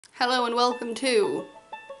Hello and welcome to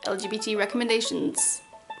LGBT Recommendations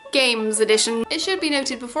Games Edition. It should be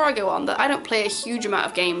noted before I go on that I don't play a huge amount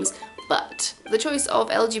of games, but the choice of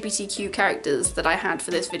LGBTQ characters that I had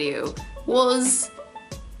for this video was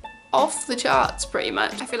off the charts pretty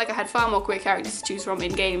much. I feel like I had far more queer characters to choose from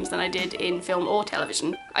in games than I did in film or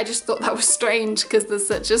television. I just thought that was strange because there's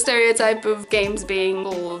such a stereotype of games being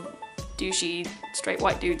all douchey straight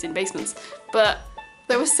white dudes in basements, but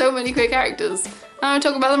there were so many queer characters. I'm gonna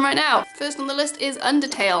talk about them right now. First on the list is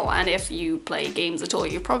Undertale, and if you play games at all,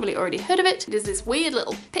 you've probably already heard of it. It is this weird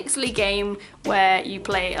little pixely game where you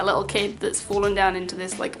play a little kid that's fallen down into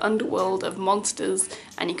this like underworld of monsters,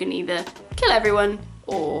 and you can either kill everyone,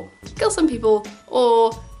 or kill some people,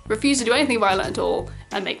 or refuse to do anything violent at all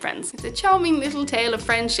and make friends. It's a charming little tale of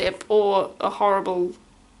friendship or a horrible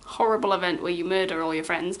event where you murder all your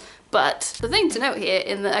friends. But the thing to note here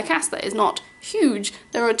in the cast that is not huge,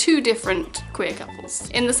 there are two different queer couples.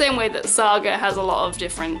 In the same way that Saga has a lot of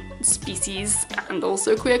different species and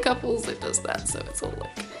also queer couples, it does that, so it's all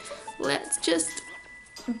like, let's just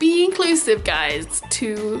be inclusive, guys,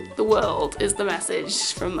 to the world is the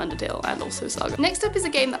message from Undertale and also Saga. Next up is a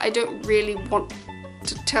game that I don't really want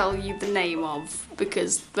to tell you the name of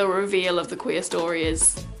because the reveal of the queer story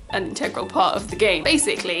is an integral part of the game.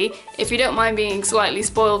 Basically, if you don't mind being slightly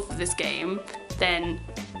spoiled for this game, then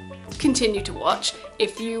continue to watch.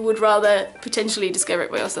 If you would rather potentially discover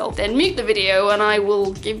it by yourself, then mute the video and I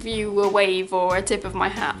will give you a wave or a tip of my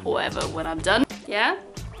hat or whatever when I'm done. Yeah?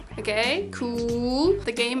 Okay, cool.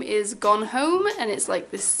 The game is Gone Home, and it's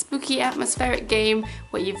like this spooky atmospheric game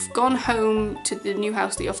where you've gone home to the new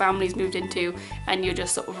house that your family's moved into and you're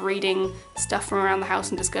just sort of reading stuff from around the house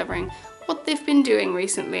and discovering what they've been doing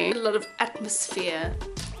recently. A lot of atmosphere,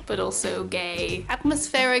 but also gay.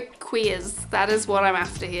 Atmospheric queers, that is what I'm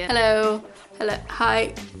after here. Hello, hello,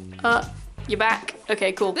 hi, you're back?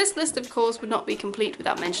 Okay, cool. This list, of course, would not be complete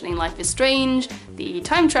without mentioning Life is Strange, the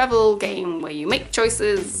time travel game where you make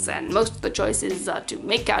choices, and most of the choices are to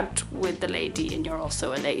make out with the lady, and you're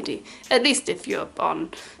also a lady. At least if you're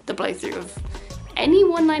on the playthrough of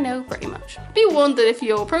anyone I know, pretty much. Be warned that if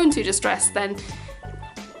you're prone to distress, then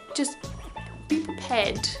just be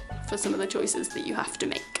prepared for some of the choices that you have to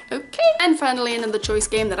make. Okay. And finally, another choice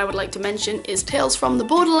game that I would like to mention is Tales from the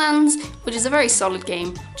Borderlands, which is a very solid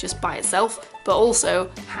game just by itself, but also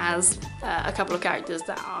has a couple of characters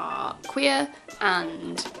that are queer,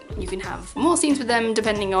 and you can have more scenes with them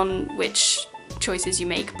depending on which choices you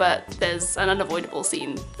make, but there's an unavoidable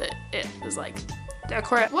scene that is like,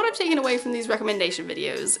 what I've taken away from these recommendation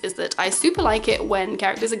videos is that I super like it when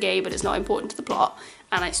characters are gay but it's not important to the plot,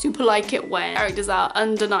 and I super like it when characters are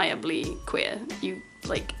undeniably queer.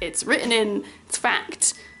 It's written in, it's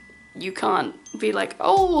fact. You can't be like,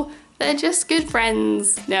 oh, they're just good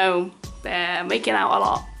friends. No, they're making out a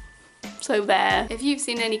lot. So there. If you've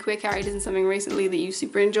seen any queer characters in something recently that you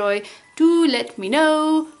super enjoy, do let me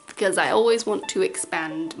know, because I always want to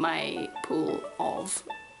expand my pool of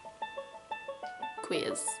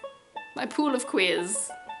queers. My pool of queers,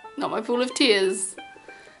 not my pool of tears.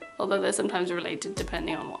 Although they're sometimes related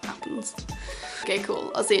depending on what happens. Okay,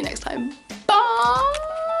 cool. I'll see you next time. Bye!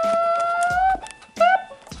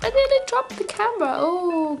 I nearly dropped the camera.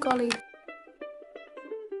 Oh, golly.